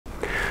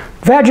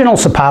Vaginal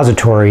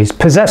suppositories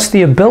possess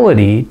the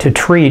ability to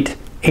treat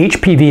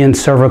HPV and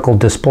cervical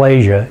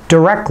dysplasia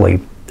directly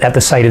at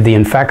the site of the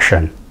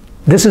infection.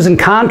 This is in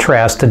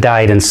contrast to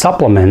diet and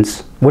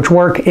supplements, which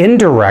work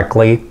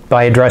indirectly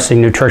by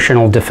addressing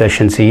nutritional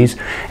deficiencies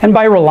and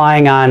by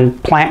relying on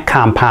plant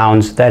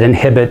compounds that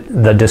inhibit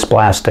the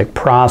dysplastic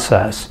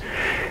process.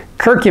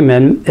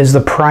 Curcumin is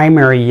the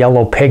primary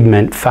yellow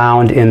pigment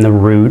found in the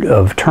root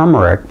of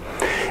turmeric.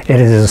 It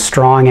is a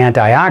strong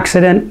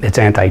antioxidant, it's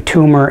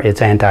anti-tumor,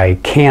 it's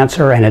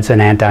anti-cancer, and it's an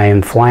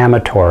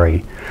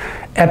anti-inflammatory.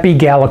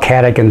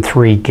 Epigallocatechin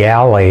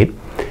 3-gallate,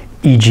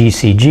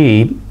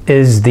 EGCG,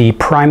 is the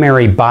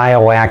primary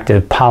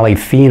bioactive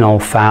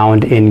polyphenol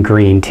found in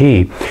green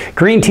tea.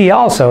 Green tea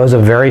also is a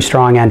very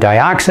strong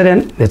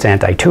antioxidant, it's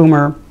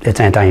anti-tumor, it's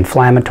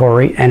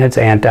anti-inflammatory, and it's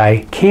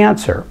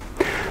anti-cancer.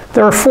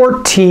 There are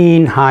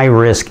 14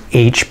 high-risk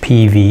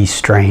HPV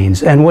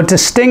strains, and what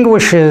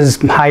distinguishes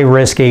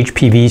high-risk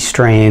HPV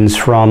strains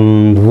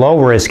from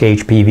low-risk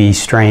HPV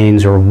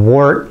strains or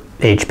wart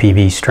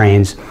HPV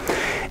strains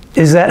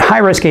is that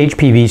high-risk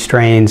HPV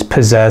strains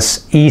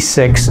possess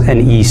E6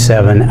 and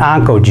E7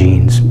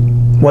 oncogenes.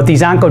 What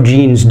these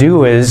oncogenes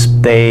do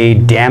is they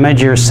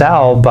damage your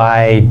cell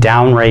by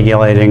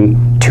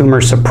downregulating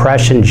tumor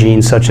suppression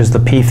genes such as the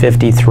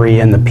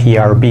P53 and the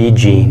PRB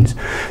genes.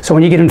 So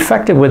when you get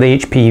infected with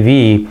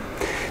HPV,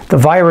 the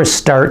virus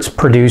starts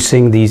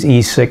producing these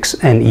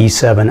E6 and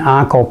E7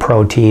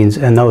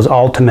 oncoproteins, and those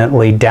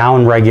ultimately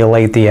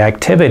downregulate the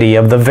activity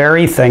of the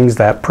very things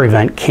that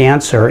prevent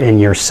cancer in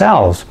your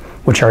cells,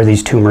 which are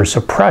these tumor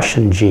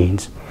suppression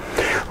genes.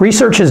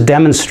 Research has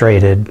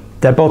demonstrated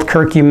that both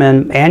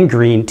curcumin and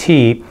green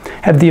tea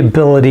have the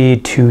ability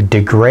to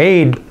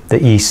degrade the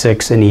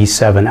E6 and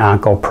E7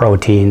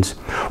 oncoproteins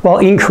while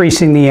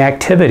increasing the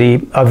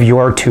activity of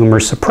your tumor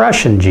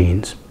suppression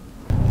genes.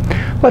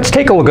 Let's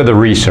take a look at the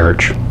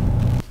research.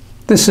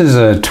 This is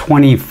a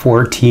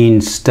 2014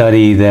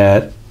 study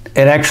that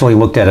it actually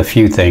looked at a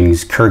few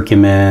things: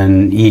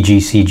 curcumin,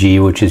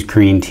 EGCG, which is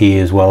green tea,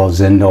 as well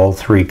as indole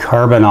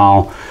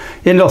 3-carbinol.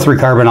 Indole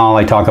 3-carbinol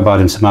I talk about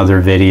in some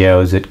other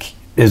videos. It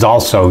is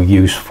also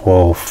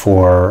useful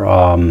for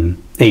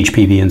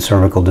HPV and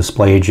cervical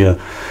dysplasia.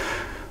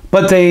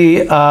 But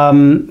they,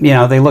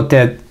 they looked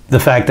at the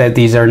fact that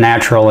these are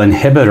natural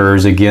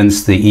inhibitors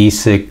against the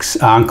E6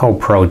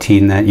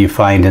 oncoprotein that you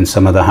find in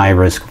some of the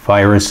high-risk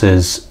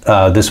viruses.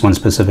 This one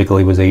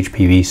specifically was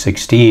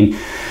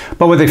HPV-16.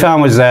 But what they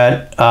found was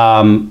that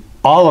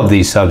all of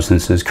these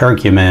substances,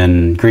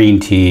 curcumin, green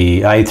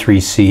tea,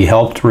 I3C,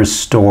 helped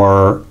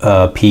restore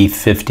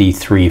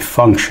P53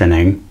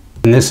 functioning.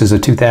 And this is a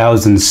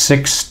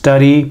 2006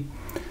 study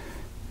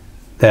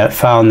that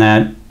found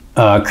that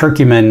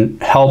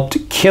curcumin helped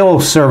kill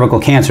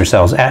cervical cancer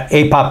cells.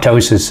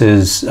 Apoptosis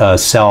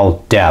is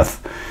cell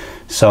death.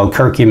 So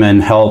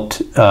curcumin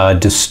helped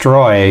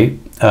destroy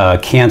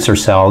cancer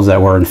cells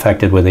that were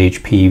infected with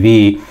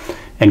HPV,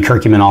 and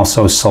curcumin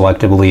also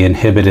selectively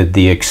inhibited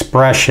the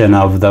expression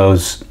of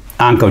those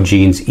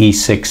oncogenes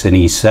E6 and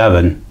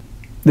E7.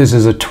 This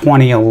is a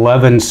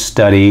 2011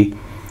 study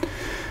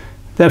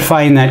that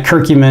find that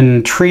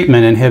curcumin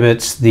treatment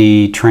inhibits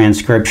the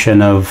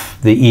transcription of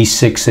the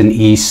E6 and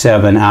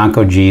E7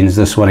 oncogenes.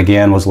 This one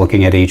again was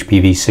looking at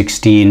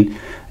HPV-16,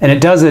 and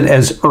it does it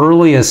as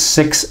early as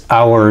 6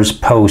 hours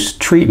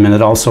post-treatment.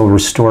 It also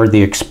restored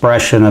the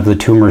expression of the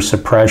tumor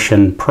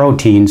suppression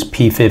proteins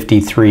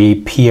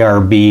P53,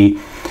 PRB,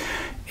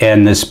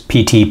 and this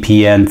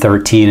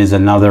PTPN13 is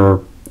another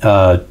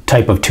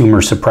type of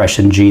tumor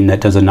suppression gene that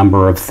does a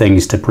number of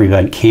things to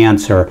prevent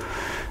cancer.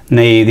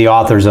 The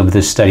authors of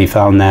this study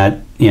found that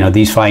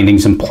these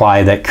findings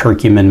imply that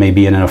curcumin may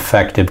be an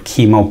effective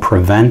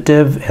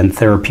chemopreventive and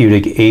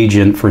therapeutic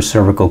agent for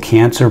cervical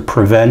cancer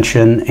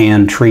prevention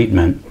and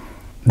treatment.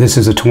 This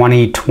is a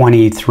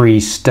 2023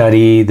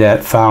 study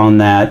that found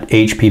that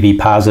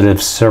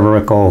HPV-positive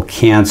cervical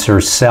cancer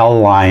cell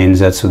lines,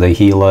 that's the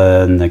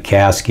HeLa and the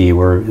Kasky,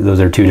 those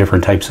are two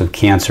different types of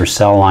cancer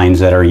cell lines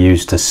that are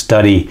used to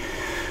study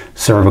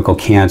cervical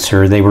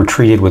cancer. They were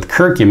treated with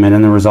curcumin,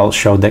 and the results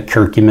showed that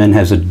curcumin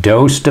has a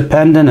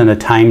dose-dependent and a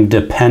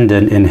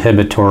time-dependent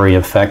inhibitory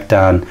effect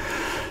on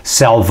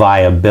cell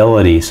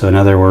viability. So in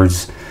other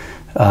words,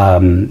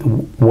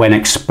 when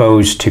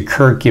exposed to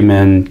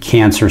curcumin,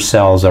 cancer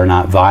cells are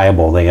not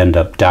viable. They end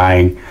up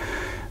dying.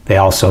 They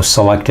also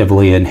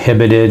selectively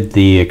inhibited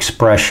the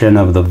expression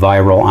of the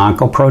viral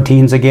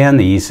oncoproteins again,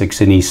 the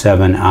E6 and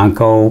E7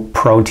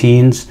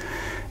 oncoproteins.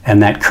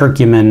 And that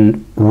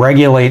curcumin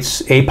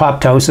regulates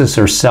apoptosis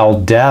or cell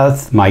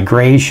death,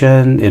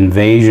 migration,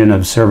 invasion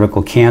of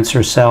cervical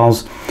cancer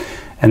cells.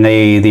 And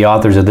the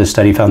authors of this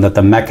study found that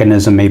the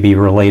mechanism may be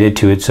related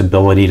to its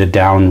ability to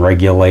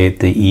downregulate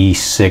the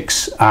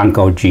E6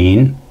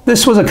 oncogene.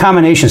 This was a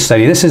combination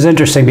study. This is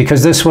interesting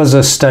because this was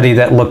a study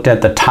that looked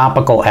at the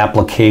topical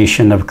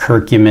application of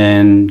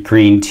curcumin,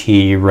 green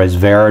tea,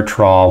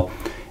 resveratrol,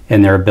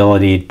 and their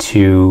ability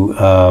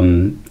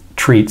to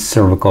treat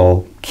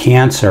cervical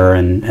cancer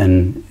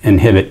and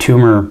inhibit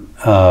tumor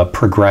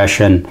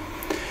progression.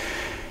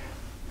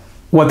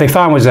 what they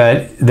found was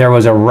that there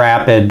was a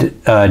rapid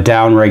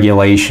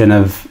downregulation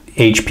of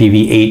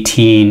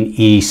HPV-18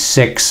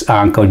 E6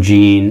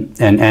 oncogene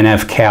and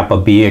NF-kappa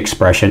B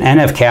expression.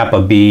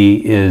 NF-kappa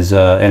B is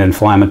an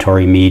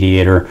inflammatory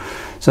mediator.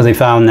 So they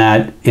found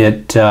that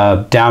it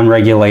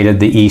downregulated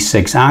the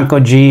E6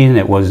 oncogene.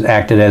 It was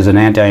acted as an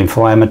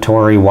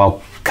anti-inflammatory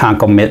while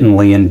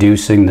concomitantly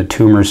inducing the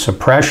tumor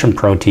suppression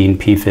protein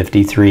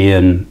P53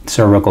 in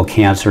cervical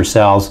cancer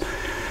cells.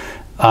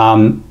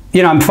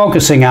 You know, I'm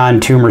focusing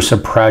on tumor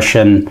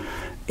suppression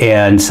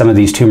and some of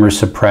these tumor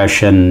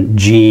suppression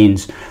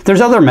genes. There's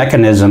other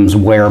mechanisms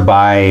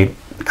whereby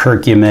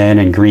curcumin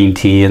and green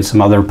tea and some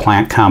other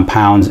plant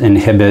compounds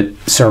inhibit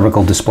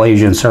cervical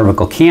dysplasia and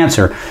cervical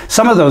cancer.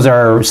 Some of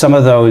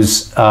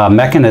those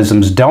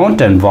mechanisms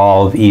don't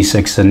involve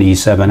E6 and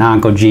E7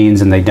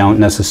 oncogenes, and they don't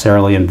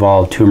necessarily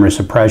involve tumor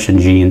suppression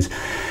genes.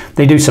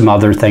 They do some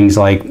other things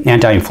like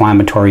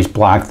anti-inflammatories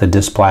block the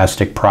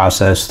dysplastic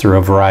process through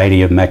a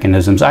variety of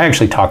mechanisms. I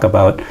actually talk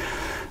about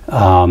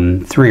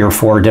 3 or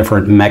 4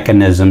 different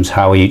mechanisms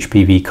how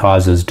HPV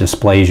causes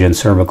dysplasia and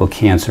cervical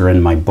cancer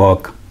in my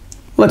book.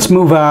 Let's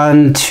move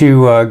on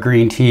to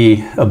green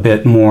tea a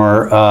bit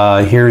more.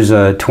 Here's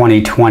a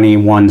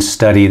 2021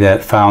 study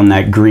that found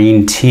that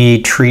green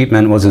tea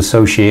treatment was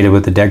associated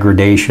with the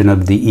degradation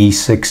of the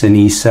E6 and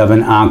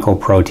E7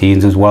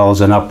 oncoproteins, as well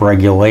as an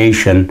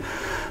upregulation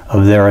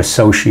of their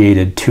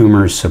associated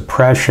tumor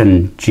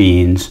suppression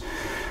genes.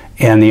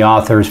 And the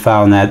authors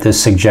found that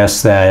this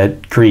suggests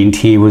that green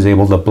tea was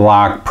able to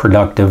block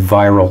productive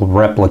viral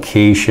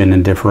replication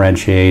and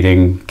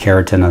differentiating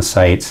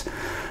keratinocytes.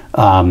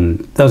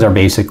 Those are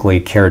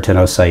basically,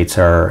 keratinocytes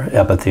are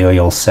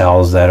epithelial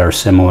cells that are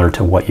similar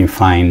to what you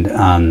find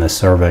on the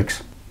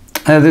cervix.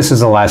 This is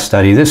the last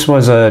study. This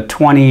was a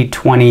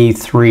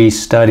 2023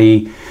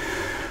 study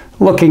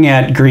looking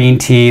at green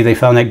tea. They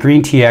found that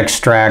green tea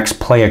extracts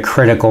play a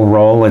critical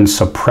role in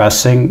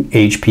suppressing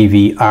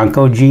HPV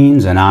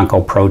oncogenes and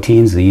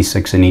oncoproteins, the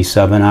E6 and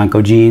E7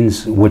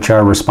 oncogenes, which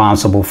are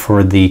responsible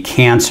for the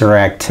cancer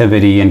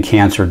activity and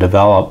cancer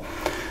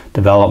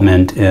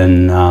development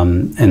in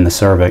the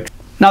cervix.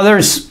 Now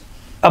there's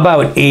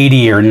about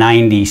 80 or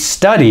 90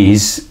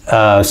 studies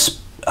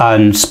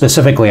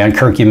specifically on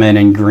curcumin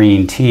and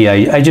green tea.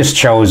 I just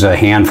chose a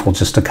handful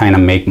just to kind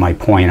of make my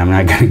point. I'm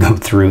not going to go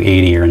through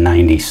 80 or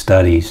 90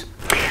 studies.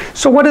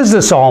 So what does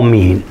this all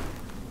mean?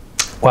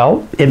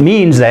 Well, it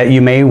means that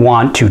you may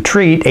want to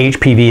treat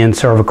HPV and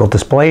cervical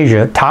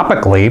dysplasia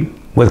topically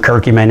with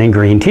curcumin and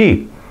green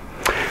tea.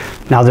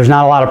 Now, there's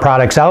not a lot of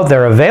products out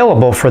there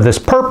available for this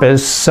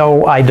purpose,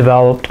 so I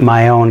developed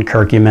my own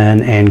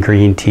curcumin and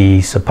green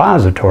tea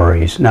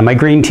suppositories. Now, my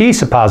green tea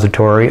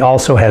suppository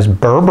also has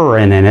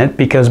berberine in it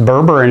because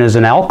berberine is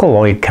an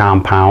alkaloid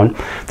compound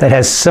that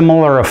has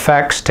similar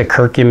effects to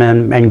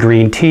curcumin and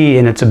green tea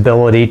in its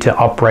ability to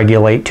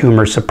upregulate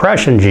tumor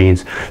suppression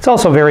genes. It's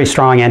also a very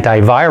strong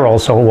antiviral,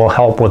 so it will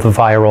help with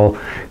viral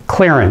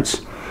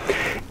clearance.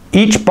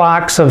 Each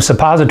box of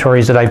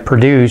suppositories that I've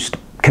produced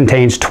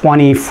contains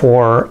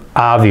 24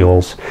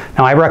 ovules.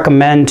 Now I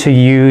recommend to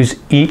use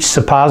each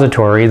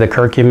suppository, the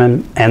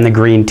curcumin and the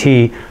green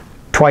tea,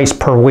 twice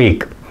per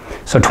week.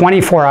 So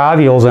 24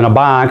 ovules in a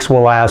box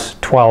will last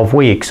 12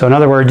 weeks. So in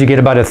other words, you get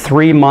about a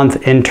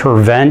 3-month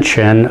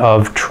intervention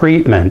of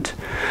treatment.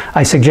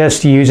 I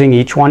suggest using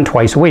each one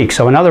twice a week.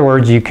 So in other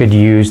words, you could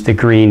use the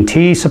green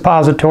tea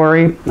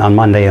suppository on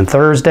Monday and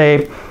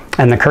Thursday,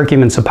 and the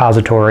curcumin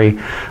suppository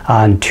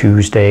on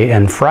Tuesday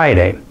and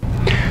Friday.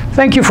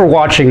 Thank you for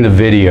watching the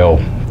video.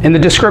 In the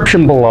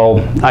description below,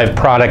 I have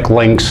product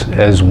links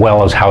as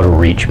well as how to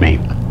reach me.